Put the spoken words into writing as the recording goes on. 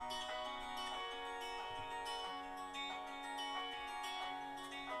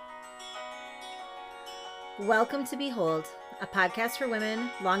Welcome to Behold, a podcast for women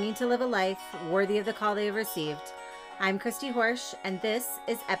longing to live a life worthy of the call they have received. I'm Christy Horsch, and this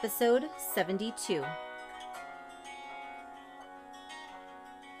is episode 72.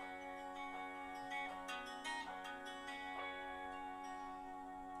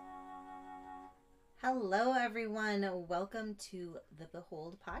 Hello, everyone. Welcome to the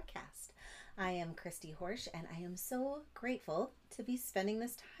Behold podcast. I am Christy Horsch, and I am so grateful to be spending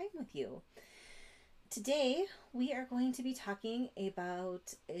this time with you. Today, we are going to be talking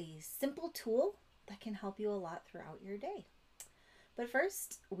about a simple tool that can help you a lot throughout your day. But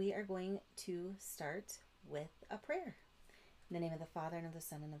first, we are going to start with a prayer. In the name of the Father, and of the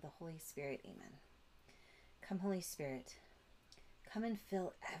Son, and of the Holy Spirit, amen. Come, Holy Spirit, come and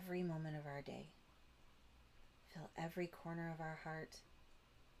fill every moment of our day. Fill every corner of our heart.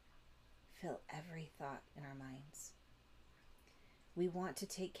 Fill every thought in our minds. We want to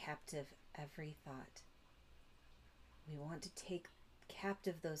take captive every thought. We want to take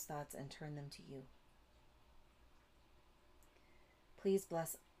captive those thoughts and turn them to you. Please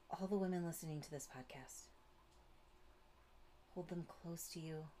bless all the women listening to this podcast. Hold them close to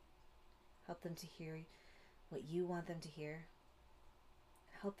you. Help them to hear what you want them to hear.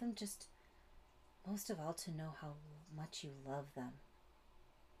 Help them just, most of all, to know how much you love them.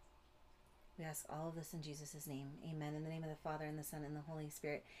 We ask all of this in Jesus' name. Amen. In the name of the Father, and the Son, and the Holy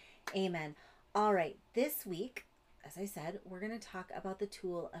Spirit. Amen. All right. This week, as I said, we're going to talk about the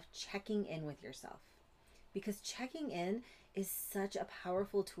tool of checking in with yourself. Because checking in is such a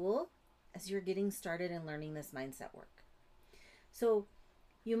powerful tool as you're getting started in learning this mindset work. So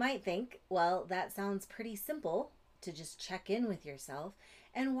you might think, well, that sounds pretty simple to just check in with yourself.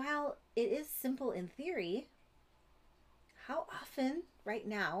 And while it is simple in theory, how often right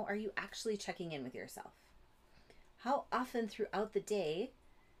now are you actually checking in with yourself? How often throughout the day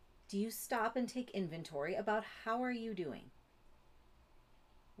do you stop and take inventory about how are you doing?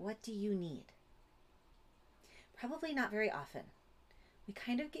 What do you need? Probably not very often. We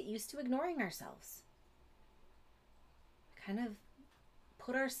kind of get used to ignoring ourselves. Kind of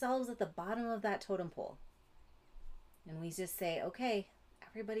put ourselves at the bottom of that totem pole. And we just say, okay,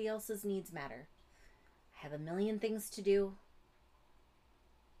 everybody else's needs matter. I have a million things to do.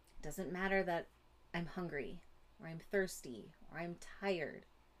 It doesn't matter that I'm hungry, or I'm thirsty, or I'm tired,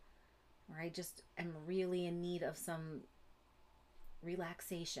 or I just am really in need of some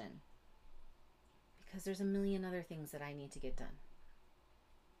relaxation, because there's a million other things that I need to get done.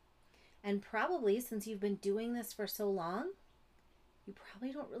 And probably since you've been doing this for so long, you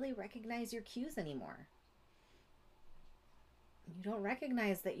probably don't really recognize your cues anymore. You don't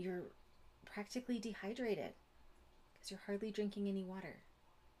recognize that you're practically dehydrated because you're hardly drinking any water.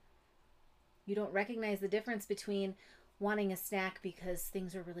 You don't recognize the difference between wanting a snack because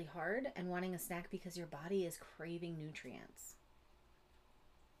things are really hard and wanting a snack because your body is craving nutrients.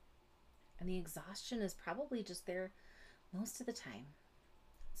 And the exhaustion is probably just there most of the time.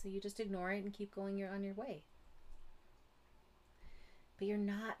 So you just ignore it and keep going on your way. But you're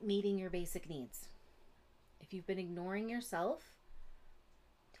not meeting your basic needs. If you've been ignoring yourself,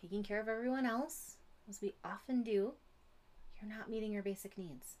 taking care of everyone else, as we often do, you're not meeting your basic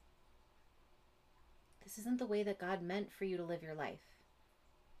needs. This isn't the way that God meant for you to live your life.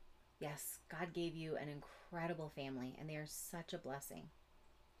 Yes, God gave you an incredible family, and they are such a blessing.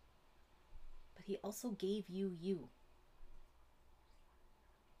 But He also gave you you.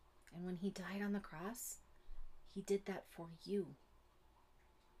 And when He died on the cross, He did that for you.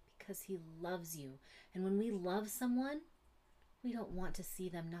 Because He loves you. And when we love someone, we don't want to see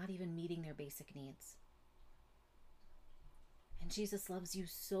them not even meeting their basic needs. And Jesus loves you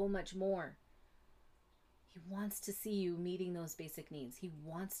so much more. He wants to see you meeting those basic needs. He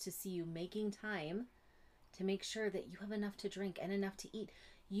wants to see you making time to make sure that you have enough to drink and enough to eat.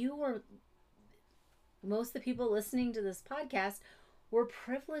 Most of the people listening to this podcast were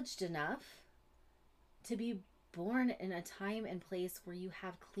privileged enough to be born in a time and place where you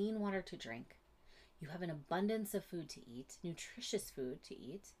have clean water to drink. You have an abundance of food to eat, nutritious food to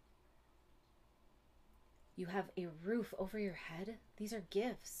eat. You have a roof over your head. These are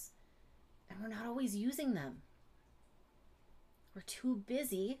gifts. And we're not always using them. We're too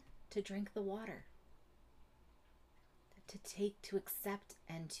busy to drink the water, to accept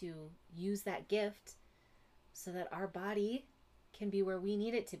and to use that gift so that our body can be where we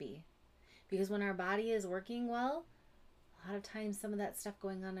need it to be. Because when our body is working well, a lot of times some of that stuff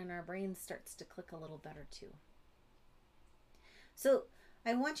going on in our brain starts to click a little better too. So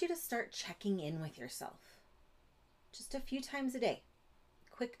I want you to start checking in with yourself. Just a few times a day.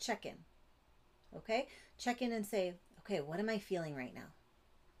 Quick check-in. Okay? Check in and say, okay, what am I feeling right now?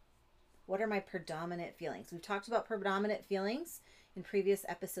 What are my predominant feelings? We've talked about predominant feelings in previous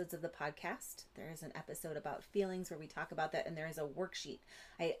episodes of the podcast. There is an episode about feelings where we talk about that, and there is a worksheet.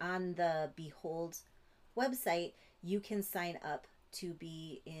 On the Behold website, you can sign up to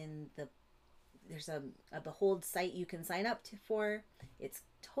be in there's a Behold site you can sign up for. It's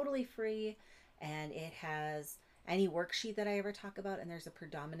totally free, and it has any worksheet that I ever talk about, and there's a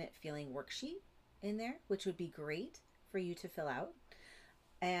predominant feeling worksheet in there, which would be great for you to fill out.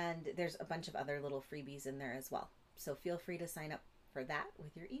 And there's a bunch of other little freebies in there as well. So feel free to sign up for that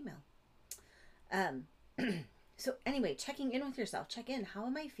with your email. So anyway, checking in with yourself. Check in. How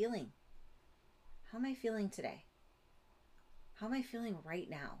am I feeling? How am I feeling today? How am I feeling right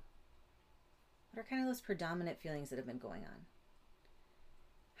now? What are kind of those predominant feelings that have been going on?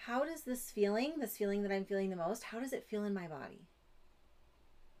 How does this feeling that I'm feeling the most, how does it feel in my body?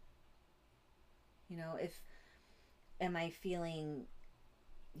 Am I feeling,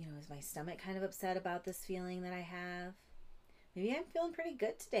 is my stomach kind of upset about this feeling that I have? Maybe I'm feeling pretty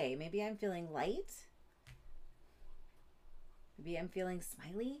good today. Maybe I'm feeling light. Maybe I'm feeling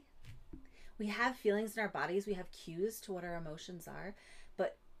smiley. We have feelings in our bodies. We have cues to what our emotions are.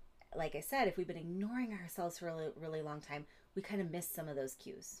 But like I said, if we've been ignoring ourselves for a really long time, we kind of miss some of those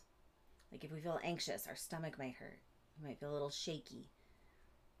cues. Like if we feel anxious, our stomach might hurt. We might feel a little shaky.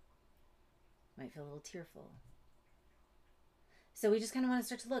 Might feel a little tearful. So we just kind of want to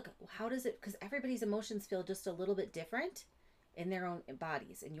start to look, how does it, because everybody's emotions feel just a little bit different in their own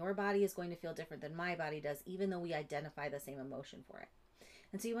bodies. And your body is going to feel different than my body does, even though we identify the same emotion for it.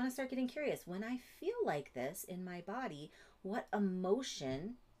 And so you want to start getting curious. When I feel like this in my body, what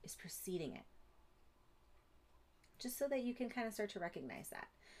emotion is preceding it? Just so that you can kind of start to recognize that.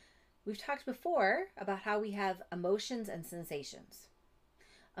 We've talked before about how we have emotions and sensations.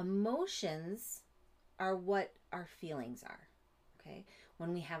 Emotions are what our feelings are. Okay?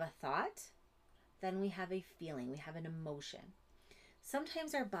 When we have a thought, then we have a feeling, we have an emotion.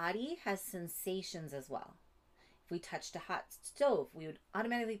 Sometimes our body has sensations as well. If we touched a hot stove, we would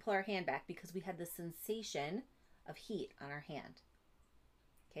automatically pull our hand back because we had the sensation of heat on our hand.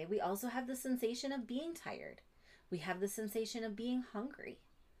 Okay, we also have the sensation of being tired. We have the sensation of being hungry.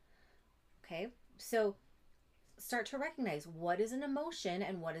 Okay, so start to recognize what is an emotion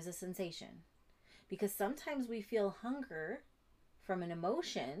and what is a sensation. Because sometimes we feel hunger from an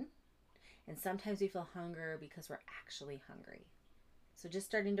emotion, and sometimes we feel hunger because we're actually hungry. So just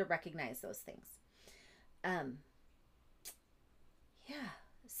starting to recognize those things.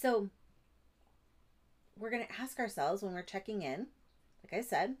 So we're going to ask ourselves when we're checking in, like I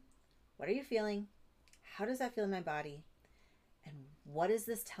said, what are you feeling? How does that feel in my body? And what is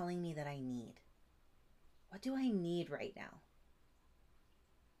this telling me that I need? What do I need right now?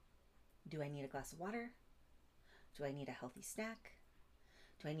 Do I need a glass of water? Do I need a healthy snack?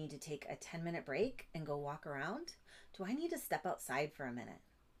 Do I need to take a 10-minute break and go walk around? Do I need to step outside for a minute?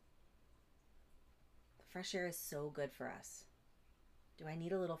 The fresh air is so good for us. Do I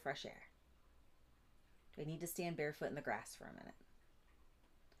need a little fresh air? Do I need to stand barefoot in the grass for a minute?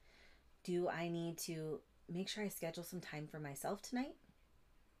 Do I need to make sure I schedule some time for myself tonight?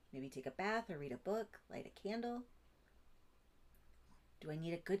 Maybe take a bath or read a book, light a candle? Do I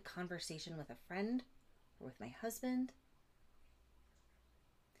need a good conversation with a friend or with my husband?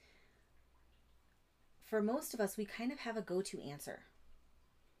 For most of us, we kind of have a go-to answer.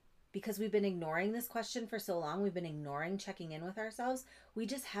 Because we've been ignoring this question for so long, we've been ignoring checking in with ourselves, we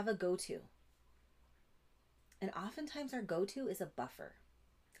just have a go-to. And oftentimes our go-to is a buffer.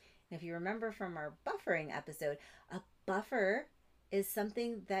 And if you remember from our buffering episode, a buffer is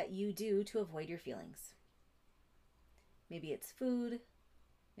something that you do to avoid your feelings. Maybe it's food,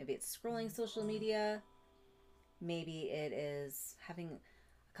 maybe it's scrolling social media, maybe it is having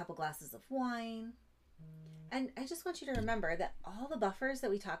a couple glasses of wine. And I just want you to remember that all the buffers that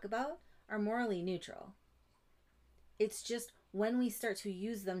we talk about are morally neutral. It's just when we start to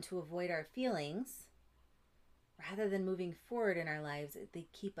use them to avoid our feelings, rather than moving forward in our lives, they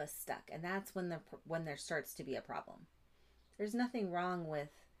keep us stuck. And that's when there starts to be a problem. There's nothing wrong with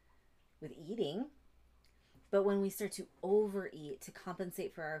eating, but when we start to overeat to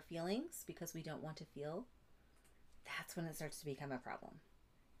compensate for our feelings because we don't want to feel, that's when it starts to become a problem.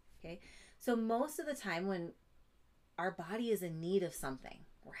 Okay? So most of the time when our body is in need of something,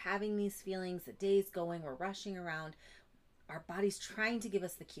 we're having these feelings, the day's going, we're rushing around, our body's trying to give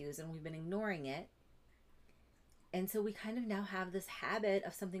us the cues and we've been ignoring it. And so we kind of now have this habit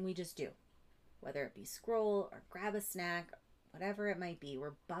of something we just do, whether it be scroll or grab a snack, whatever it might be,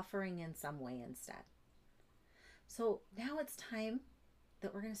 we're buffering in some way instead. So now it's time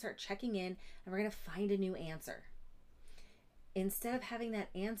that we're going to start checking in and we're going to find a new answer. instead of having that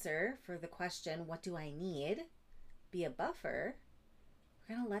answer for the question, what do I need, be a buffer,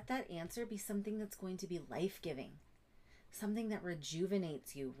 we're going to let that answer be something that's going to be life-giving, something that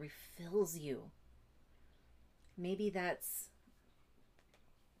rejuvenates you, refills you. Maybe that's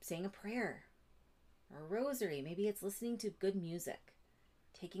saying a prayer or a rosary. Maybe it's listening to good music,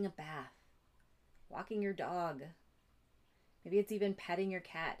 taking a bath, walking your dog. Maybe it's even petting your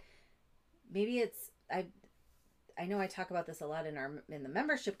cat. Maybe it's, I know I talk about this a lot in the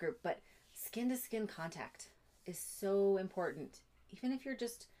membership group, but skin to skin contact is so important. Even if you're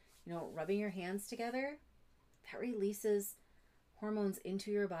just, rubbing your hands together, that releases hormones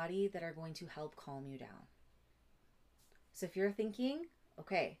into your body that are going to help calm you down. So if you're thinking,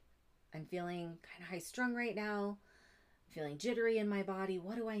 okay, I'm feeling kind of high strung right now, I'm feeling jittery in my body,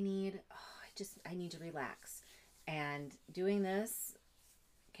 what do I need? I need to relax. And doing this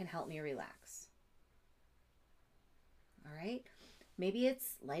can help me relax. All right. Maybe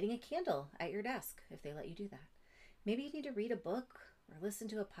it's lighting a candle at your desk if they let you do that. Maybe you need to read a book or listen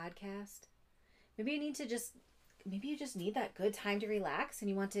to a podcast. Maybe you just need that good time to relax and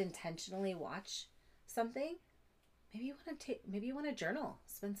you want to intentionally watch something. Maybe you want to journal,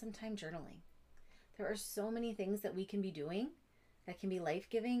 spend some time journaling. There are so many things that we can be doing that can be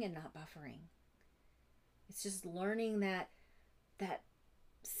life-giving and not buffering. It's just learning that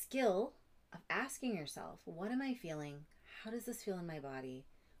skill of asking yourself, what am I feeling? How does this feel in my body?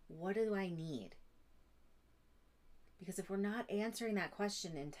 What do I need? Because if we're not answering that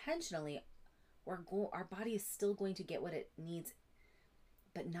question intentionally, our body is still going to get what it needs,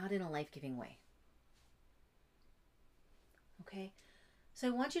 but not in a life-giving way. Okay? So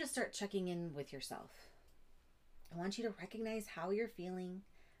I want you to start checking in with yourself. I want you to recognize how you're feeling,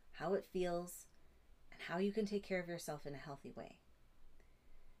 how it feels, and how you can take care of yourself in a healthy way.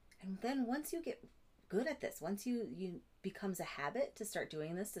 And then once you get good at this, once you becomes a habit to start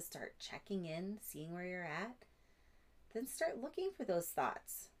doing this, to start checking in, seeing where you're at, then start looking for those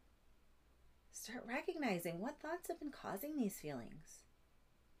thoughts. Start recognizing what thoughts have been causing these feelings.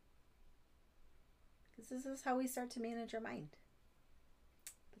 Because this is how we start to manage our mind.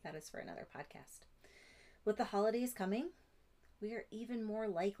 But that is for another podcast. With the holidays coming, we are even more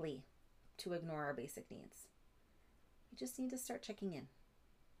likely to ignore our basic needs. We just need to start checking in,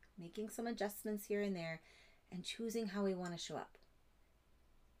 making some adjustments here and there, and choosing how we want to show up.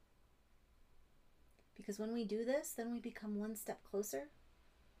 Because when we do this, then we become one step closer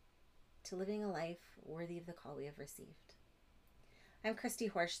to living a life worthy of the call we have received. I'm Christy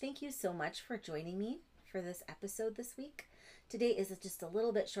Horsch. Thank you so much for joining me for this episode this week. Today is just a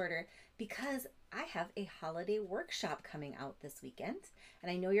little bit shorter because I have a holiday workshop coming out this weekend,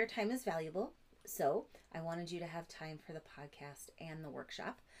 and I know your time is valuable, so I wanted you to have time for the podcast and the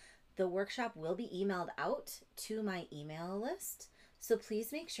workshop. The workshop will be emailed out to my email list, so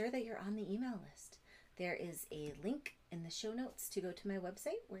please make sure that you're on the email list. There is a link in the show notes to go to my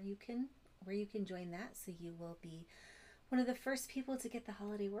website where you can join that, so you will be one of the first people to get the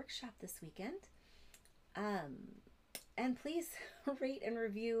holiday workshop this weekend. And please rate and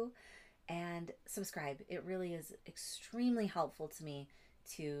review and subscribe. It really is extremely helpful to me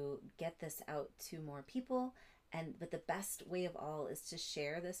to get this out to more people. But the best way of all is to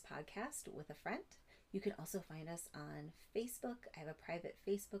share this podcast with a friend. You can also find us on Facebook. I have a private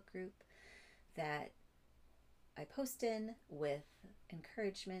Facebook group that I post in with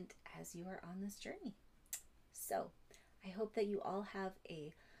encouragement as you are on this journey. So I hope that you all have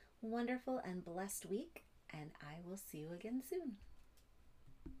a wonderful and blessed week, and I will see you again soon.